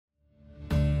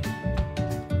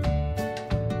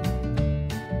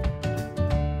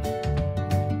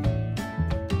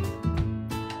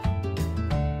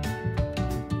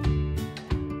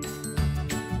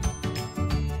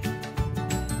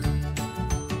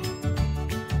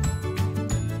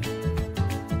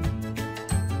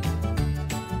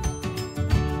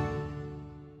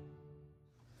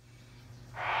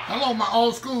Hello, my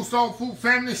old school soul food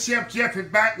family. Chef Jeff is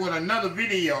back with another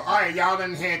video. Alright, y'all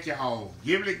done had your old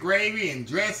giblet gravy and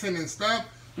dressing and stuff.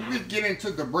 We just get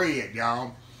into the bread,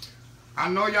 y'all. I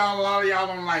know y'all, a lot of y'all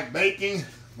don't like baking,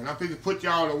 but I'm going to put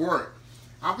y'all to work.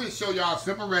 I'm going to show y'all a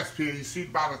simple recipe. You see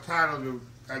by the title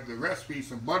of the recipe,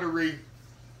 some buttery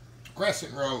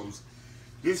crescent rolls.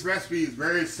 This recipe is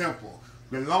very simple.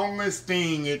 The longest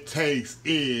thing it takes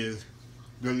is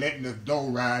the letting the dough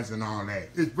rise and all that.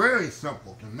 It's very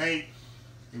simple to make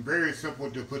and very simple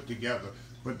to put together.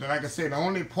 But like I said, the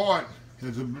only part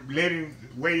is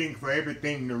waiting for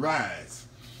everything to rise.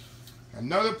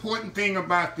 Another important thing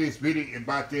about this video,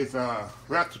 about this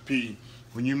recipe,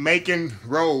 when you're making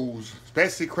rolls,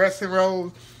 especially crescent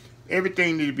rolls,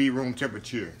 everything needs to be room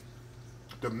temperature.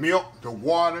 The milk, the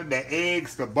water, the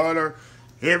eggs, the butter,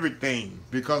 everything.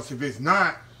 Because if it's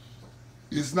not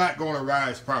going to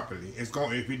rise properly.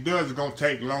 If it does, it's going to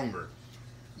take longer.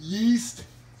 Yeast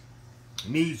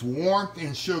needs warmth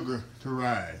and sugar to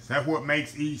rise. That's what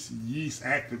makes yeast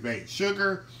activate.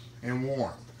 Sugar and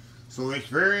warmth. So it's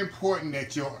very important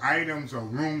that your items are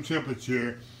room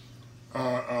temperature,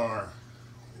 are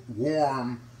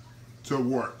warm to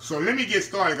work. So let me get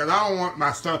started because I don't want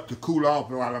my stuff to cool off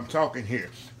while I'm talking here.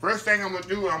 First thing I'm going to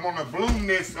do, I'm going to bloom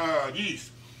this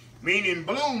yeast. Meaning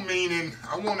bloom, meaning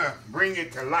I want to bring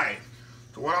it to life.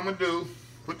 So what I'm gonna do,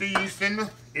 put the yeast in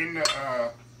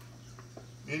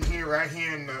here, right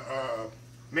here in the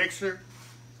mixer.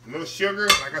 A little sugar,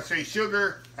 like I say,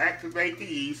 sugar activate the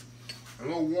yeast. A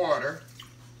little water.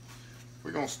 We're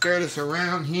gonna stir this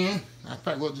around here. In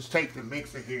fact, we'll just take the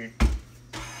mixer here.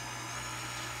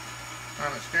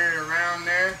 Kind of stir it around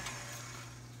there.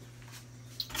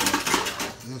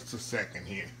 Just a second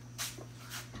here.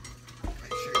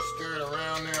 Stir it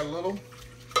around there a little,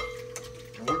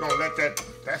 and we're gonna let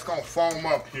that's gonna foam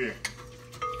up here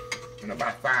in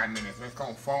about 5 minutes. That's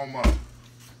gonna foam up,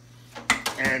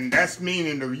 and that's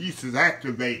meaning the yeast is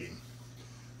activating.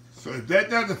 So if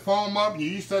that doesn't foam up, your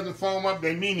yeast doesn't foam up,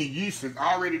 that means the yeast is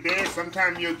already there.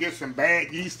 Sometimes you'll get some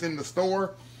bad yeast in the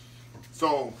store,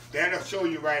 so that'll show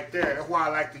you right there. That's why I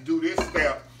like to do this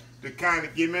step to kind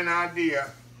of give me an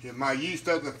idea. If my yeast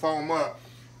doesn't foam up,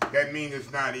 that means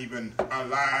it's not even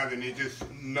alive and it's just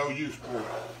no use for it.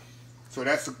 So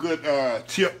that's a good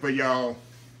tip for y'all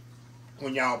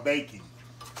when y'all baking.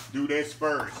 Do this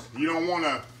first. You don't want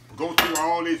to go through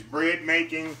all this bread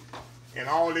making and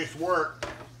all this work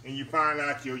and you find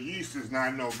out your yeast is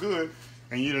not no good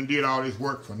and you done did all this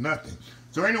work for nothing.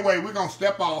 So anyway, we're going to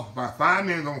step off by 5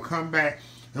 minutes. I'm going to come back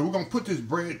and we're going to put this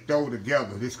bread dough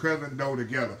together, this crescent dough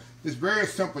together. It's very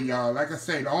simple, y'all. Like I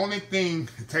say, the only thing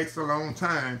that takes a long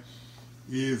time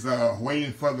is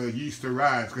waiting for the yeast to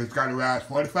rise, because it's got to rise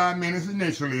 45 minutes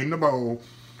initially in the bowl.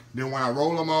 Then when I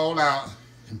roll them all out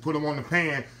and put them on the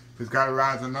pan, it's got to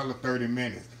rise another 30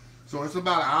 minutes. So it's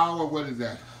about an hour, what is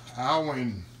that? An hour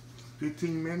and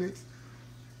 15 minutes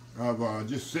of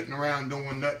just sitting around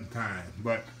doing nothing time.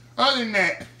 But other than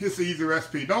that, it's an easy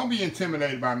recipe. Don't be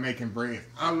intimidated by making bread.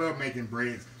 I love making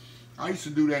breads. I used to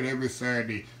do that every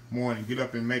Saturday morning. Get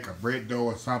up and make a bread dough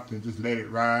or something. Just let it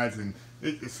rise, and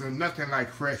it's nothing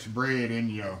like fresh bread in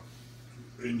your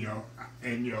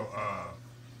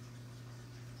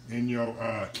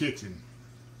kitchen.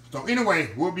 So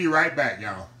anyway, we'll be right back,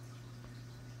 y'all.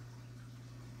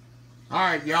 All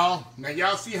right, y'all. Now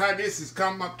y'all see how this has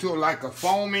come up to like a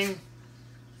foaming.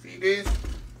 See this?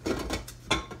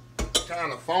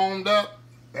 Kind of foamed up.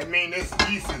 That means this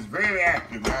yeast is very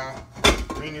active, y'all.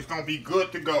 I mean, it's gonna be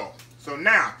good to go. So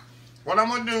now, what I'm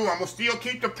gonna do, I'm gonna still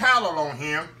keep the paddle on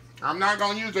here. I'm not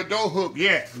gonna use the dough hook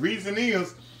yet. The reason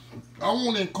is, I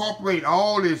want to incorporate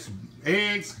all this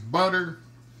eggs, butter,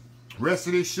 rest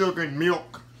of this sugar and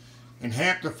milk, and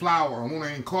half the flour. I want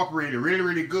to incorporate it really,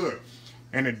 really good.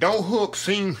 And the dough hook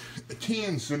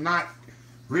tends to not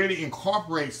really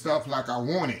incorporate stuff like I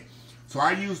want it. So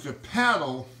I use the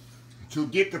paddle to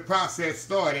get the process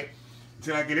started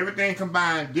until I get everything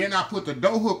combined. Then I put the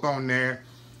dough hook on there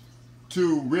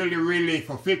to really,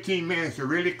 for 15 minutes, to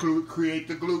really create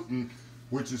the gluten,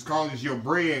 which is causes your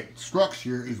bread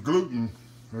structure is gluten.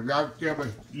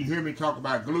 You hear me talk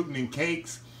about gluten in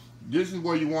cakes. This is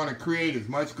where you want to create as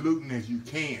much gluten as you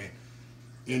can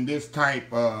in this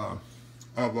type of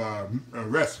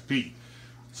recipe.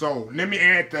 So let me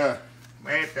add the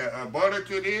butter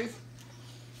to this.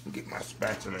 Let me get my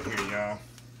spatula here, y'all.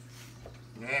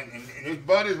 And this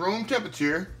butter is room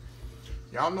temperature.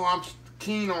 Y'all know I'm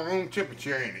keen on room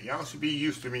temperature in it. Y'all should be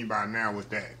used to me by now with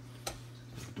that.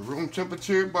 The room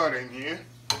temperature butter in here.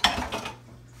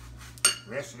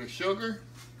 Rest of the sugar.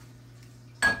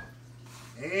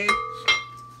 Eggs.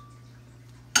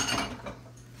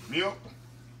 Milk.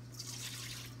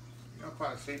 Y'all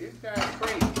probably say this guy's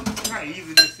crazy. How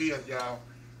easy this is, y'all.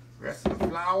 Rest of the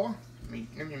flour. Let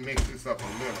me mix this up a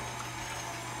little.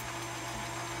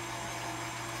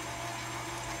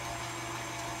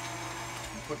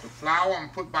 Put the flour. I'm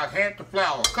gonna put about half the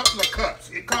flour, a couple of cups.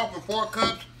 It calls for 4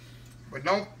 cups, but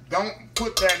don't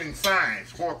put that in size.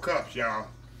 4 cups, y'all,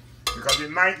 because it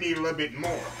might need a little bit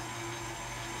more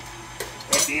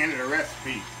at the end of the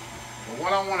recipe. But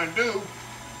what I want to do,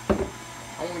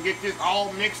 I want to get this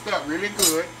all mixed up really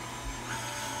good,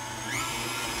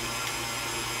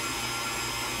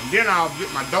 and then I'll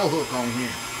get my dough hook on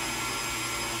here.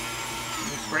 Let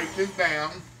me scrape this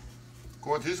down. Of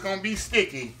course, it's gonna be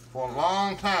sticky for a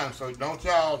long time, so don't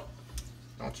y'all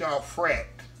fret.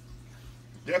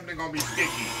 It's definitely gonna be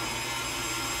sticky.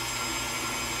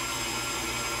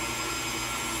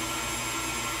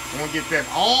 I want to get that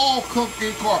all cooked,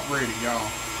 incorporated, y'all.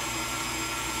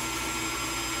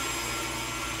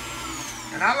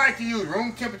 And I like to use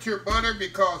room temperature butter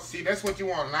because, see, that's what you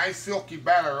want, a nice silky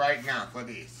batter right now for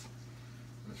this.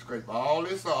 Let's scrape all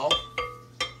this off.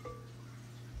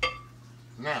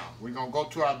 Now, we're going to go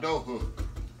to our dough hook.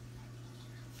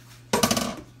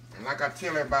 And like I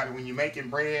tell everybody, when you're making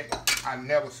bread, I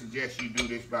never suggest you do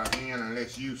this by hand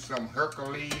unless you use some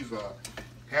Hercules or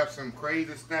have some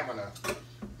crazy stamina,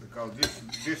 because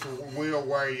this will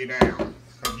wear you down.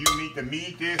 Because you need to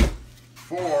knead this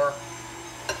for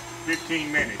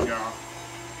 15 minutes, y'all.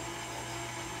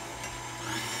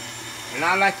 And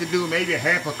I like to do maybe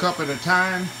half a cup at a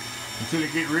time until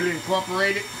it gets really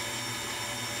incorporated.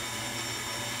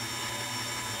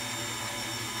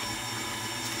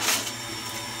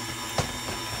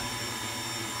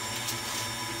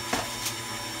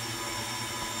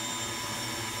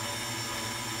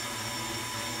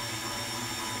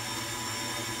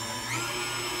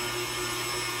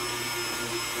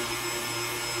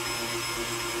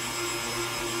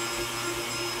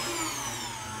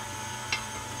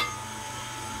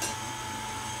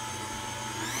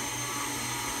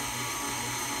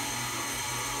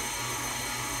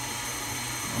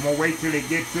 I'm gonna wait till it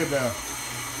gets to the,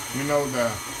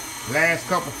 the last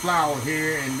cup of flour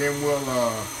here, and then we'll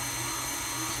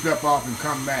step off and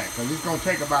come back, because it's gonna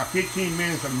take about 15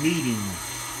 minutes of kneading.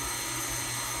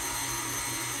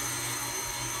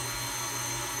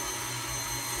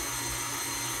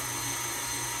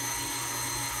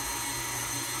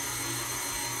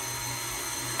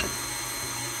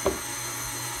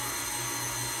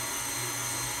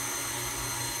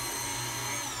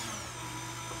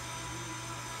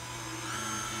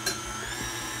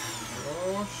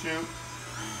 Oh, shoot.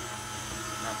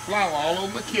 Now flour all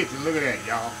over my kitchen. Look at that,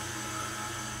 y'all.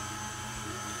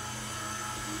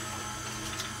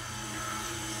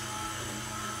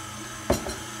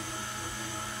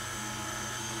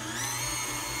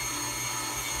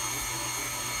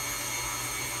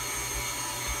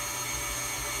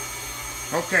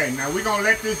 Okay, now we're gonna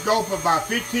let this go for about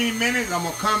 15 minutes. I'm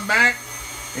gonna come back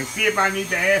and see if I need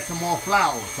to add some more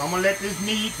flour. So I'm gonna let this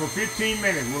knead for 15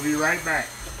 minutes. We'll be right back.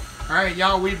 All right,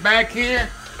 y'all, we back here.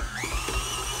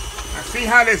 Now see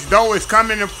how this dough is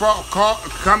coming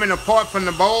apart from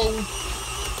the bowl?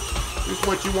 This is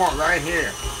what you want right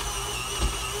here.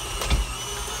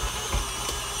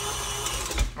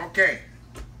 Okay,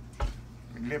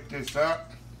 lift this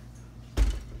up.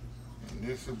 And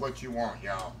this is what you want,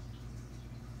 y'all.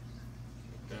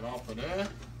 Get that off of there.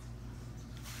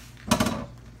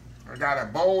 I got a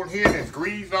bowl here that's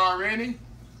greased already.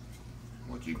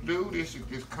 What you do, this should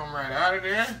just come right out of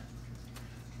there.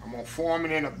 I'm gonna form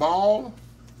it in a ball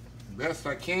best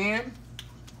I can.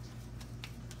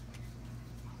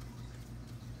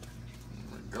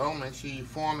 There we go. Make sure you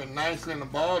form it nicely in a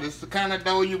ball. This is the kind of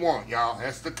dough you want, y'all.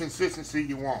 That's the consistency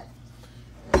you want.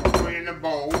 Put it in the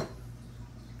bowl.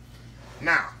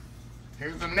 Now,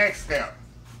 here's the next step.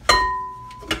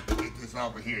 Get this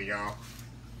over here, y'all.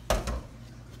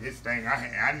 This thing,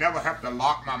 I never have to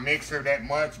lock my mixer that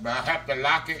much, but I have to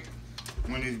lock it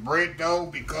when it's bread dough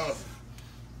because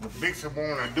the mixer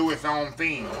want to do its own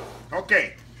thing.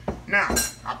 Okay, now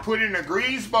I put in a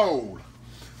greased bowl,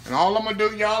 and all I'm gonna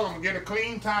do, y'all, I'm gonna get a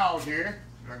clean towel here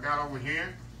that I got over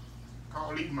here. I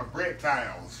call these my bread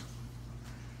towels.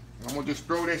 I'm gonna just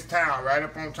throw this towel right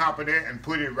up on top of there and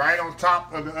put it right on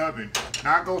top of the oven.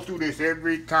 Now I go through this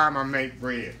every time I make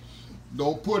bread.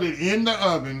 Don't put it in the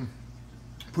oven.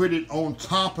 Put it on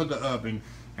top of the oven,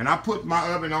 and I put my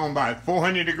oven on by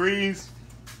 400 degrees,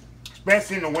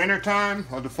 especially in the winter time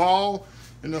or the fall.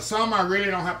 In the summer, I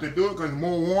really don't have to do it because it's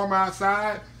more warm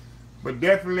outside, but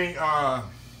definitely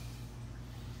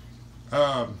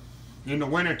in the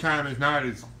winter time, it's not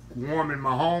as warm in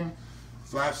my home,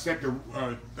 So I've set the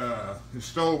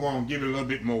stove on, get it a little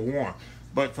bit more warm.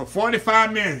 But for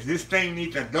 45 minutes, this thing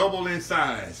needs to double in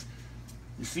size.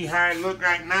 You see how it look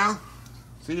right now?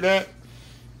 See that?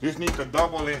 This needs to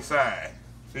double inside.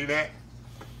 See that?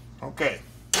 Okay.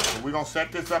 So we're going to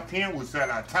set this up here. We'll set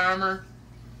our timer.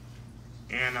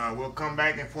 And we'll come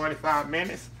back in 45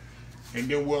 minutes. And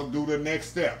then we'll do the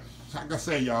next step. Like I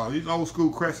say, y'all, these old school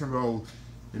crescent rolls,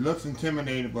 it looks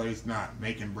intimidating, but it's not,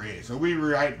 making bread. So we'll be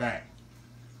right back.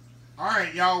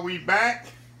 Alright, y'all, we back.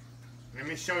 Let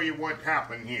me show you what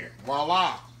happened here.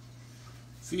 Voila.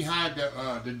 See how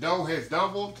the dough has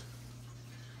doubled?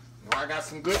 Well, I got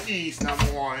some good yeast, number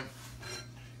one.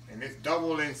 And it's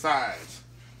doubled in size.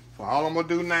 So all I'm going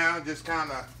to do now, just kind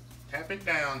of tap it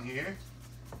down here.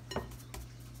 I'm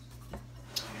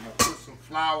going to put some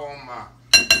flour on my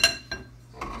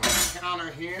counter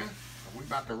here. We're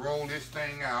about to roll this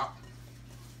thing out.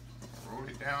 Roll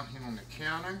it down here on the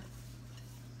counter.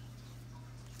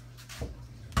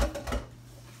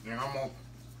 Then I'm going to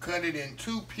cut it in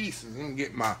 2 pieces and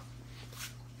get my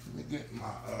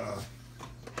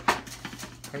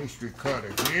pastry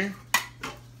cutter here.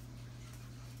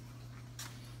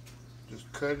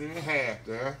 Just cut it in half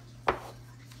there.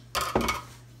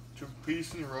 2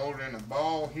 pieces, roll it in a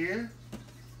ball here.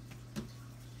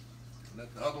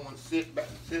 Let the other one sit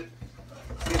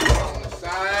on the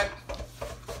side.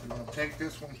 We're going to take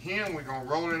this one here and we're going to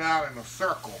roll it out in a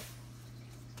circle.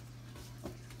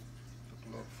 Put a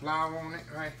little flour on it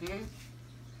right here.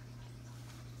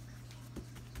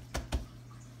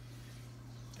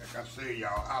 Like I said,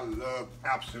 y'all, I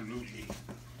absolutely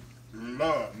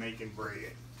love making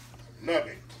bread. Love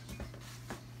it.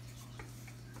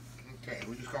 Okay,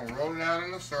 we're just going to roll it out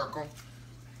in a circle.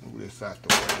 Move this out the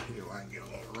way here so I can get a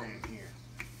little room here.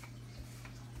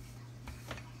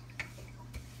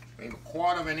 Maybe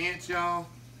 1/4 inch, y'all.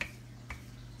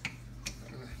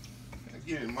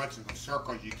 Get as much of a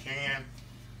circle as you can.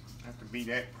 Not to be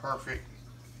that perfect.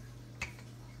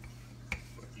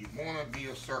 But you want to be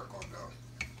a circle, though.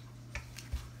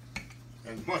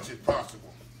 As much as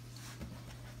possible.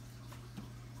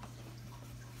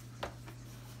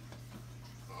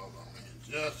 Hold on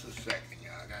just a second,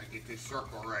 y'all. I gotta get this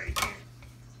circle right here.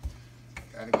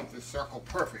 Gotta get this circle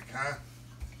perfect, huh?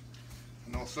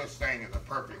 No such thing as a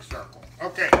perfect circle.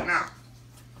 Okay, now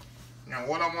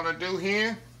what I'm gonna do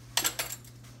here,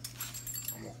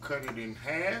 I'm gonna cut it in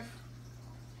half.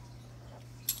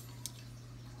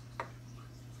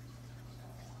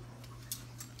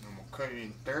 I'm gonna cut it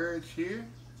in thirds here.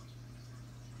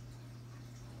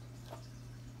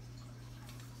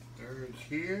 Thirds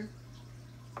here.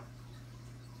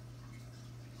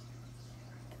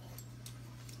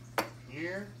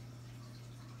 Here.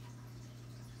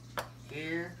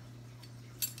 Here.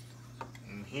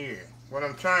 And here. What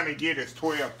I'm trying to get is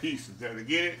 12 pieces. To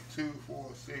get it, 2,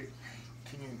 4, 6,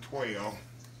 10, 12.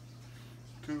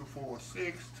 2, 4,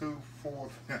 6, 2, 4.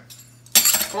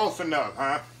 Close enough,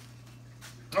 huh?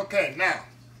 Okay, now,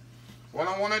 what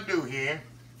I want to do here,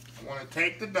 I want to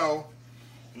take the dough.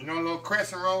 You know, a little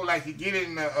crescent roll like you get it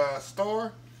in the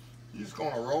store? You're just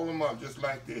going to roll them up just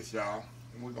like this, y'all.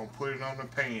 And we're going to put it on the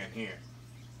pan here.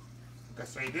 Like I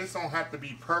say, this don't have to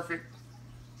be perfect.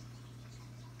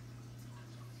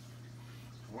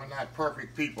 We're not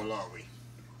perfect people, are we?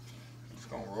 Just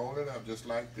going to roll it up just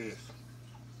like this.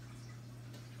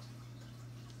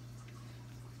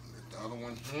 Get the other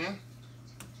one here.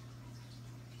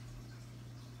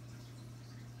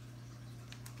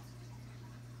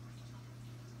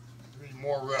 It's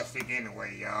more rustic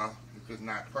anyway, y'all. It's just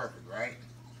not perfect, right?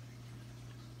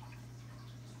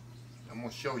 I'm going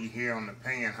to show you here on the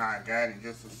pan how I got it in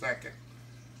just a second.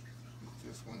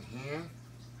 This one here.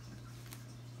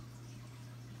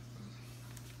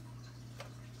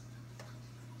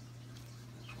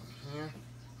 This one here.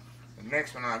 The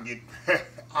next one I'll get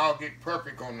I'll get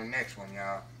perfect on the next one,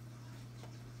 y'all.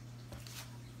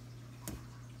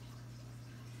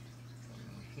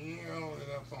 Here, roll it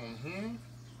up on here.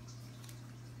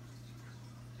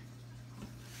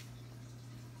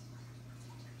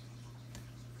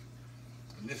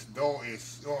 This dough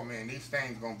is, oh man, these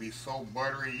things gonna be so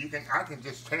buttery. I can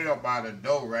just tell by the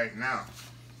dough right now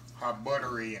how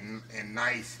buttery and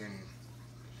nice and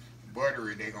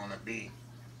buttery they're gonna be.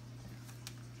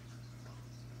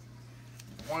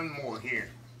 One more here.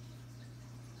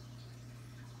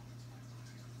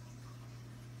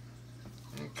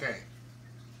 Okay.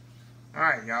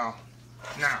 Alright, y'all.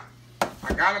 Now,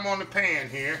 I got them on the pan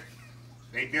here.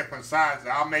 They different sizes.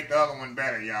 I'll make the other one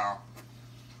better, y'all.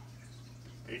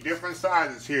 They different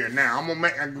sizes here. Now I'm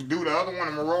gonna do the other one.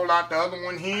 I'm gonna roll out the other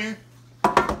one here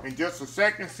in just a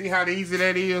second. See how easy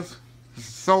that is? It's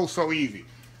so easy.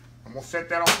 I'm gonna set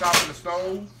that on top of the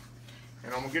stove,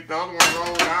 and I'm gonna get the other one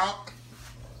rolled out.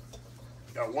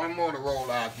 Got one more to roll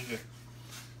out here.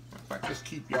 If I just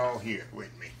keep y'all here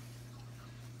with me.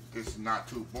 This is not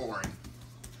too boring.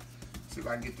 See if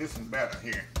I can get this one better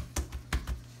here.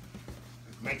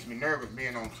 It makes me nervous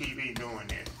being on TV doing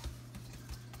this.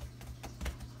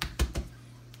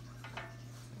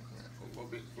 Put a little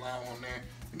bit of flour on there.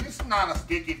 And this is not a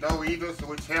sticky dough either, so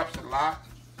which helps a lot.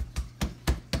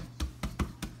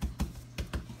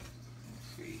 Let's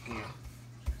see here.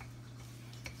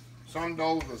 Some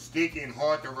doughs are sticky and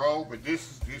hard to roll, but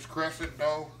this crescent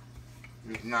dough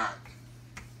is not.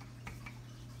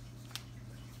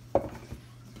 The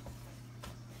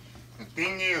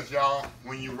thing is, y'all,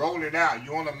 when you roll it out,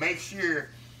 you want to make sure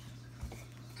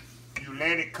you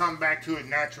let it come back to its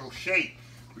natural shape.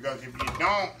 Because if you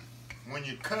don't, when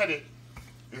you cut it,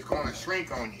 it's going to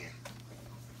shrink on you.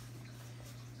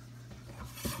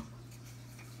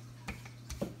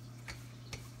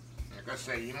 Like I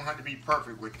say, you don't have to be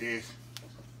perfect with this.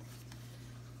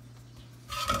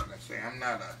 Like I say, I'm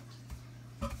not a...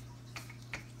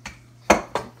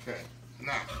 Okay,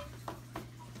 now,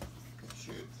 it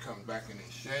should come back in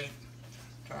its shape.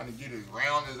 Trying to get as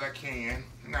round as I can.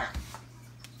 Now,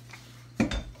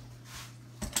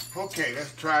 okay,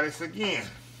 let's try this again.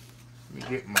 Let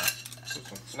me get put some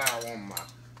flour on my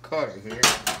cutter here.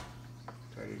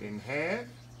 Cut it in half.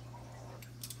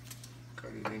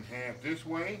 Cut it in half this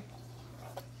way.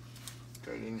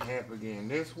 Cut it in half again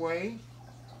this way.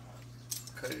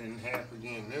 Cut it in half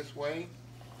again this way.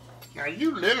 Now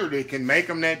you literally can make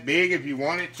them that big if you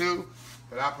wanted to,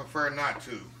 but I prefer not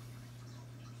to.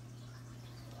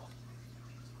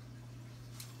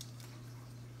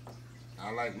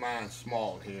 I like mine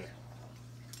small here.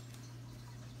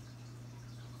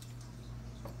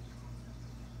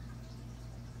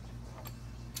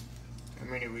 How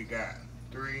many we got?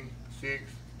 3, 6,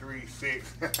 3,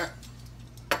 6.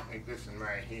 Make this one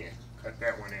right here. Cut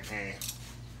that one in half.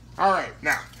 Alright,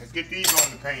 now let's get these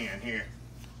on the pan here.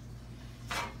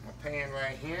 My pan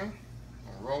right here.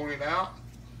 I'll roll it out.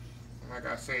 Like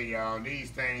I say, y'all, these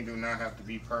things do not have to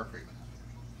be perfect.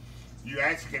 You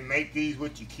actually can make these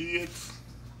with your kids,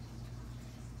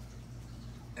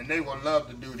 and they will love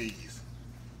to do these.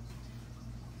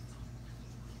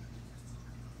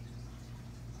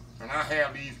 And I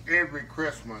have these every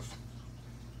Christmas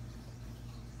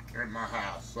at my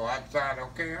house. So I decided,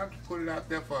 okay, I'll just put it out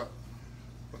there for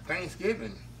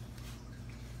Thanksgiving.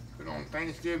 Put it on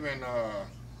Thanksgiving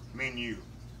menu.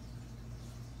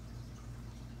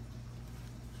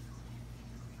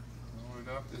 Roll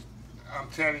it up. I'm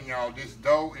telling y'all, this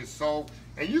dough is so,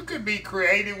 and you could be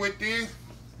creative with this.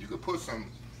 You could put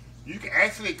some, you can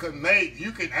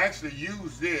actually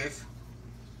use this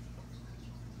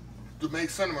to make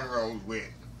cinnamon rolls with,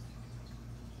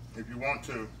 if you want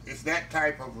to. It's that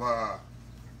type of a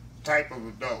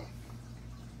dough.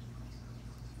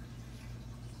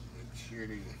 Make sure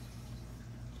to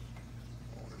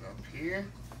hold it up here.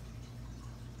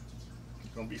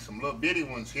 There's gonna be some little bitty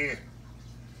ones here.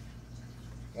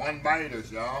 1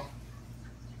 biters, y'all.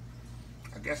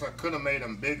 I guess I could have made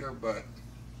them bigger, but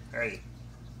hey,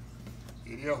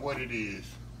 it is what it is.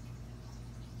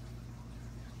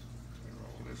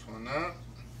 Roll this one up.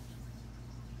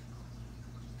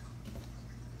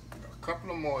 Got a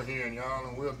couple of more here, y'all,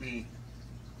 and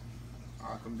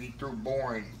I can be through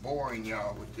boring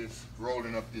y'all with this,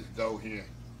 rolling up this dough here.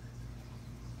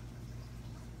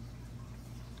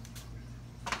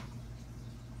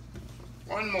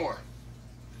 One more.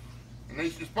 And they're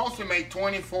supposed to make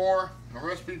 24. The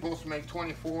recipe's supposed to make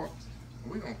 24.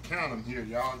 We're going to count them here,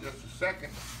 y'all, in just a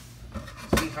second.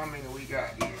 See how many we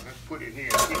got here. Let's put it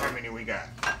here. See how many we got.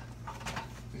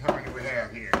 See how many we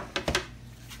have here.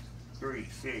 3,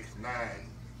 6, 9,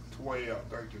 12,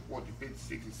 13, 14, 15,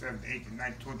 16, 17, 18,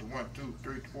 19, 21, 2,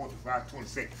 3, 4, 5,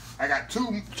 26. I got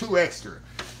two extra.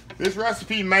 This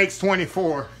recipe makes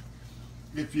 24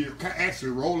 if you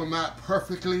actually roll them out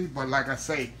perfectly. But like I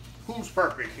say, who's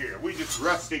perfect here? We just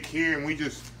rustic here, and we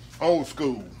just old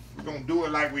school. We're going to do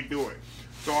it like we do it.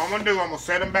 So I'm going to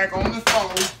set them back on the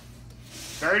stove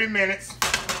 30 minutes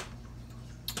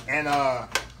and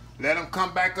let them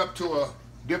come back up to a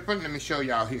different. Let me show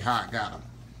y'all here how I got them.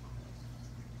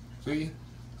 See?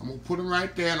 I'm going to put them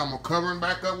right there, and I'm going to cover them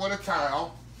back up with a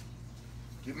towel.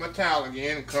 Get my towel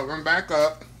again and cover them back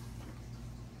up.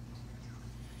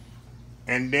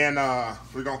 And then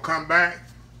we're going to come back,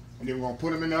 and then we're going to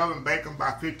put them in the oven, bake them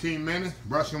by 15 minutes.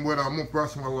 Brush them with, I'm going to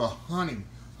brush them with a little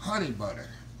honey butter.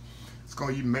 It's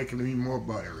going to be making them even more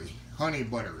buttery. Honey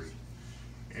buttery.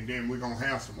 And then we're going to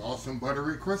have some awesome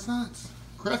buttery croissants.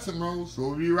 Crescent Rolls. So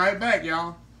we'll be right back,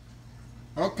 y'all.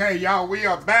 Okay, y'all, we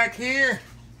are back here.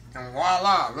 And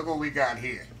voila, look what we got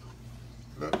here.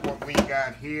 Look what we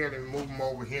got here. Let me move them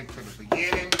over here to the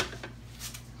beginning.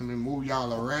 Let me move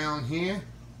y'all around here.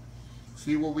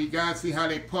 See what we got? See how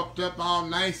they puffed up all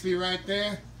nicely right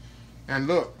there? And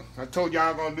look, I told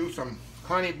y'all I'm going to do some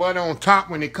honey butter on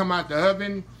top when they come out the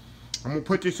oven. I'm going to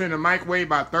put this in the microwave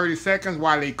about 30 seconds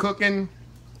while they cooking.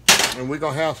 And we're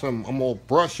going to have some, I'm going to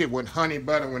brush it with honey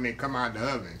butter when they come out the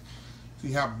oven.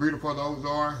 See how beautiful those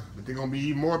are? But they're going to be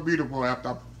even more beautiful after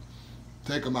I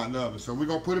take them out the oven. So we're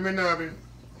going to put them in the oven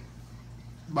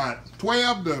about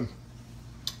 12 to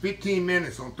 15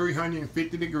 minutes on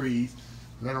 350 degrees.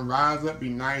 Let them rise up, be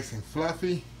nice and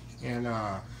fluffy. And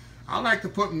I like to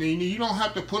put them in. You don't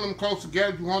have to put them close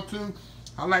together if you want to.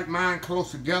 I like mine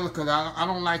close together because I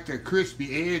don't like the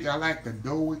crispy edge. I like the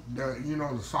dough,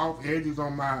 the soft edges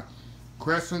on my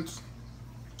crescents.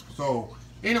 So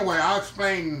anyway, I'll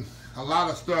explain a lot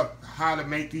of stuff how to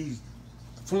make these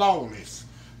flawless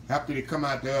after they come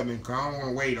out the oven. Because I don't want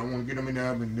to wait. I want to get them in the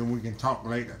oven and then we can talk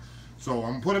later. So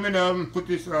I'm going to put them in the oven. Put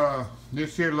this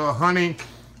this here little honey.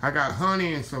 I got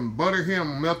honey and some butter here. I'm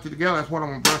going to melt it together. That's what I'm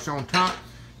going to brush on top.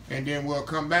 And then we'll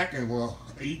come back and we'll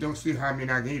eat. Don't see how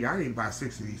many I can eat. I can eat about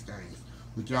 6 of these things.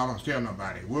 But y'all don't tell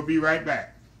nobody. We'll be right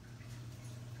back.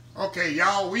 Okay,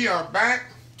 y'all, we are back.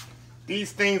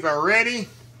 These things are ready.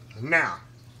 Now,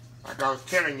 like I was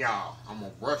telling y'all, I'm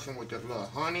going to brush them with this little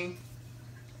honey,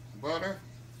 butter.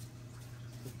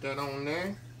 Put that on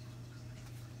there.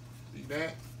 See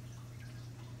that?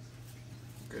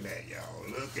 Look at that, y'all.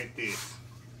 Look at this.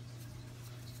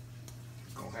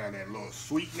 Gonna have that little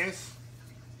sweetness.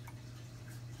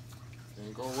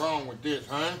 Ain't go wrong with this,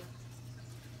 huh?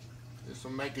 This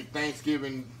will make it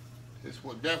Thanksgiving. This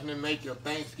will definitely make your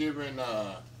Thanksgiving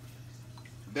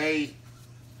day.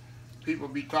 People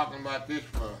be talking about this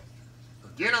for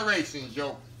generations,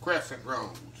 your Crescent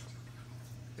Rolls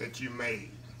that you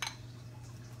made.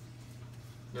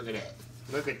 Look at that.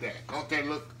 Look at that. Don't that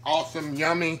look awesome,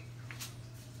 yummy?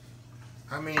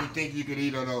 How many you think you could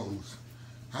eat of those?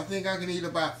 I think I can eat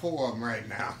about 4 of them right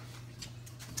now.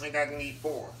 I think I can eat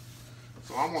 4.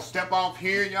 So I'm going to step off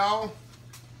here, y'all.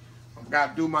 I've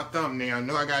got to do my thumbnail. I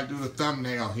know I got to do the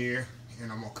thumbnail here.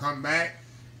 And I'm going to come back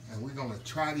and we're going to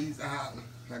try these out.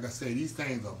 Like I said, these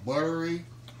things are buttery,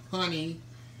 honey,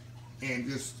 and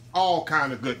just all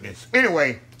kind of goodness.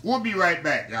 Anyway, we'll be right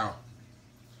back, y'all.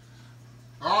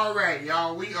 All right,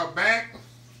 y'all, we are back.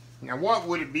 Now, what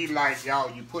would it be like,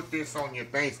 y'all, you put this on your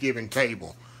Thanksgiving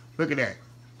table? Look at that.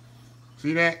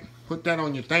 See that? Put that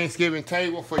on your Thanksgiving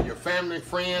table for your family,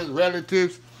 friends,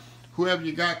 relatives, whoever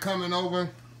you got coming over.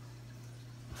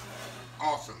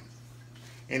 Awesome.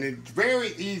 And it's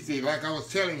very easy, like I was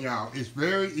telling y'all, it's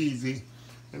very easy.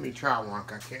 Let me try one,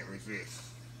 I can't resist.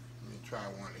 Let me try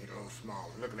one here, a little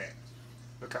small. Look at that.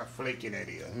 Look how flaky that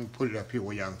is. Let me put it up here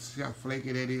where y'all can see how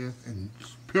flaky that is. And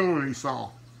it's pillowy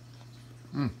soft.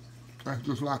 That's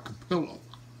just like a pillow.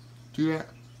 See that?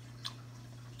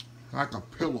 Like a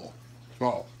pillow.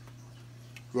 Soft.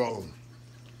 So,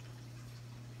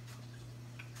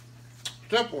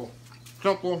 simple,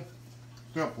 simple,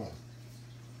 simple.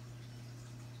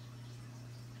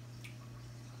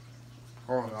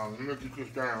 Hold on, let me get this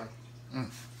down.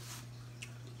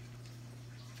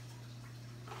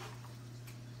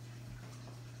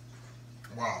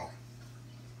 Wow.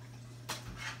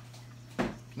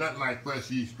 Nothing like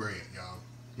fresh yeast bread, y'all.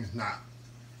 It's not.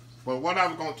 But what I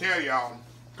was going to tell y'all,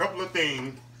 a couple of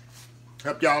things,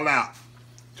 help y'all out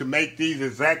to make these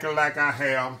exactly like I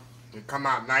have. They come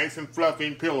out nice and fluffy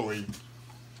and pillowy.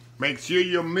 Make sure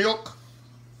your milk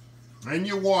and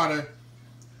your water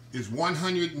is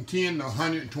 110 to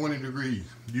 120 degrees.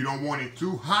 You don't want it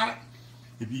too hot.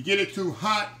 If you get it too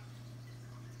hot,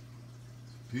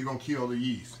 you're going to kill the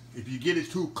yeast. If you get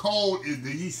it too cold,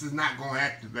 the yeast is not going to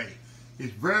activate.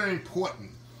 It's very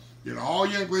important that all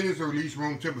your ingredients are at least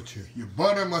room temperature. Your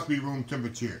butter must be room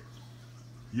temperature.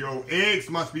 Your eggs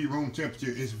must be room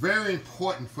temperature. It's very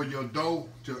important for your dough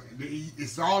to,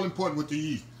 it's all important with the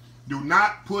yeast. Do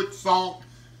not put salt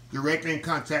directly in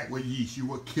contact with yeast. You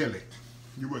will kill it.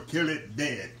 You will kill it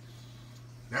dead.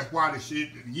 That's why the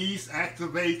yeast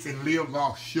activates and lives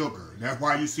off sugar. That's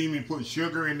why you see me put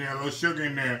sugar in there, a little sugar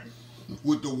in there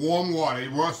with the warm water.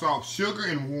 It runs off sugar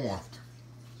and warmth.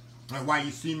 That's why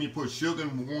you see me put sugar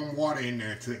and warm water in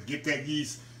there to get that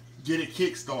yeast, get it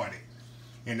kick-started.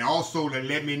 And also to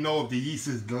let me know if the yeast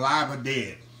is alive or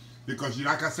dead. Because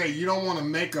like I say, you don't want to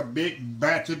make a big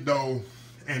batch of dough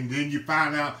and then you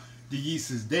find out the yeast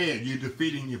is dead. You're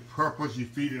defeating your purpose. You're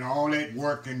defeating all that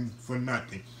working for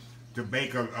nothing. to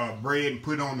bake a bread and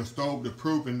put it on the stove to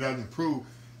proof and doesn't proof,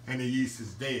 and the yeast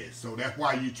is dead. So that's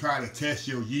why you try to test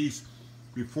your yeast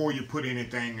before you put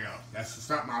anything else. That's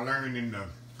something I learned in the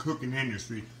cooking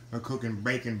industry of cooking,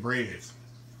 baking breads.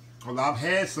 Well, I've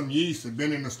had some yeast that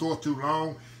been in the store too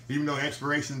long, even though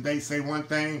expiration dates say one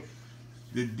thing,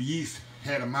 the yeast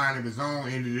had a mind of its own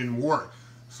and it didn't work.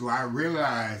 So I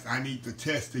realized I need to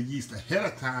test the yeast ahead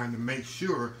of time to make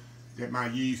sure that my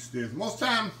yeast is, most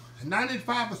time,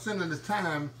 95% of the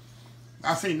time,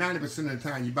 I say 90% of the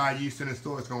time you buy yeast in the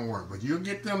store, it's going to work. But you'll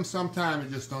get them sometime,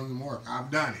 it just doesn't work. I've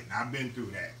done it. I've been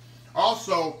through that.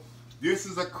 Also, this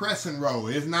is a crescent roll.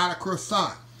 It's not a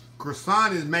croissant.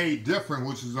 Croissant is made different,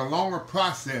 which is a longer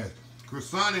process.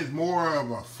 Croissant is more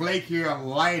of a flakier,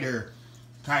 lighter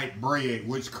type bread,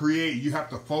 which you have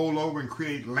to fold over and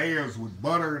create layers with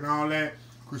butter and all that.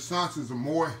 Croissants is a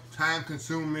more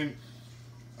time-consuming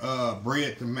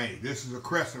bread to make. This is a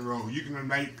crescent roll. You can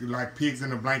make like pigs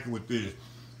in a blanket with this.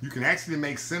 You can actually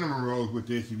make cinnamon rolls with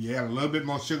this if you add a little bit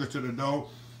more sugar to the dough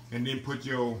and then put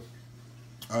your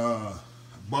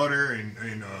butter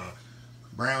and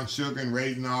brown sugar and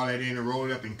raisin all that in and roll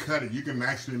it up and cut it. You can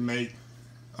actually make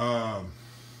cinnamon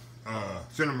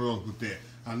rolls with that.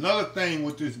 Another thing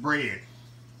with this bread,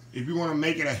 if you want to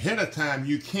make it ahead of time,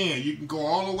 you can. You can go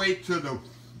all the way to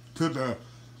the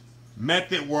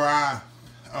method where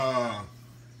I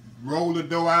roll the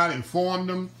dough out and form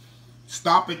them.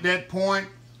 Stop at that point.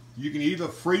 You can either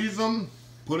freeze them,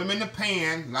 put them in the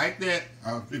pan like that.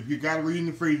 If you got a reason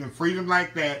to freeze them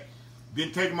like that.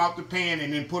 Then take them off the pan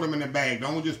and then put them in the bag.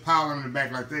 Don't just pile them in the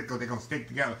bag like that because they're going to stick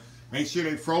together. Make sure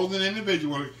they're frozen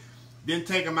individually. Then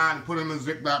take them out and put them in a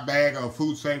Ziploc bag or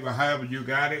food safe or however you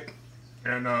got it.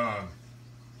 And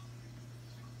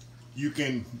you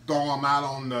can throw them out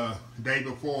on the day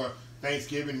before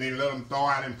Thanksgiving. They let them thaw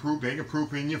out and proof. They can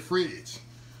proof in your fridge.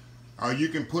 Or you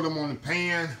can put them on the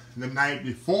pan the night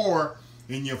before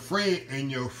in your fridge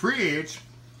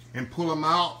and pull them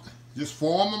out. Just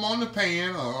form them on the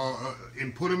pan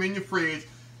and put them in your fridge.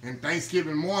 And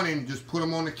Thanksgiving morning, just put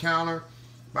them on the counter.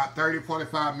 About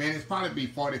 30-45 minutes, probably be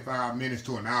 45 minutes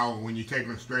to an hour when you take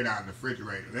them straight out of the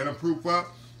refrigerator. Let them proof up,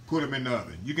 put them in the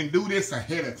oven. You can do this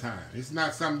ahead of time. It's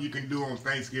not something you can do on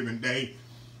Thanksgiving Day.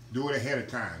 Do it ahead of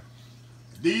time.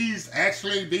 These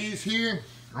here,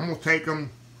 I'm going to take them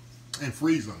and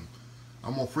freeze them.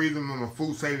 I'm going to freeze them in a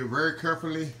food saver very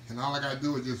carefully. And all I got to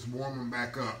do is just warm them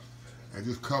back up. I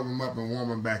just cover them up and warm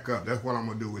them back up. That's what I'm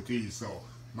going to do with these. So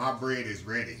my bread is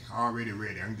ready, already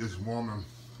ready. I'm just warm them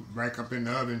back up in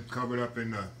the oven, cover it up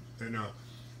and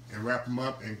wrap them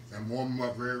up and warm them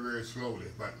up very, very slowly.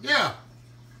 But yeah,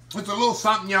 it's a little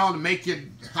something, y'all, to make your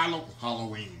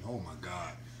Halloween. Oh my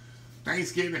God.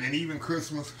 Thanksgiving and even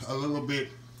Christmas a little bit.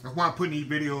 That's why I'm putting these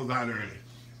videos out early.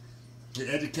 To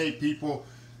educate people,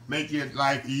 make your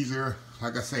life easier.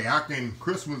 Like I say,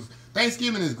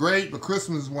 Thanksgiving is great, but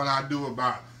Christmas is when I do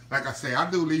about, like I say, I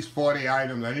do at least 40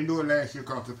 items. I didn't do it last year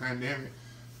because of the pandemic,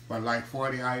 but like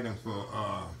 40 items for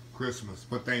Christmas,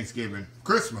 for Thanksgiving,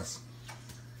 Christmas.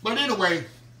 But anyway,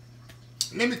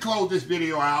 let me close this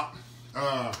video out.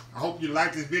 I hope you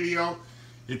liked this video.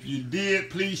 If you did,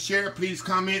 please share, please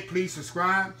comment, please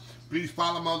subscribe. Please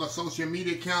follow my other social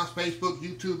media accounts, Facebook,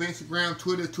 YouTube, Instagram,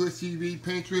 Twitter, Twitch TV,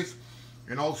 Pinterest,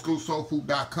 and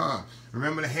oldschoolsoulfood.com.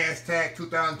 Remember the hashtag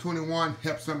 2021,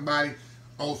 help somebody,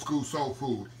 Old School Soul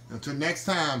Food. Until next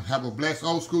time, have a blessed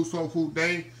Old School Soul Food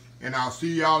day, and I'll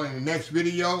see y'all in the next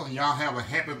video, and y'all have a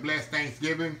happy, blessed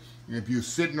Thanksgiving. And if you're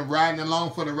sitting or riding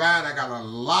along for the ride, I got a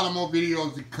lot of more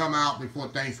videos to come out before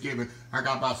Thanksgiving. I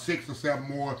got about 6 or 7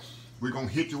 more. We're going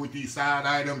to hit you with these side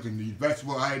items and these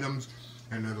vegetable items,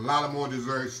 and a lot of more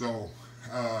desserts. So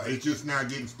it's just now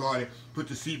getting started. Put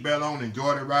your seatbelt on,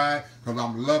 enjoy the ride, because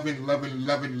I'm loving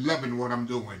what I'm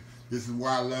doing. This is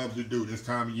what I love to do this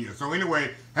time of year. So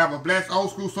anyway, have a blessed Old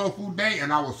School Soul Food day,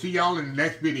 and I will see y'all in the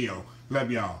next video.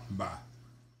 Love y'all. Bye.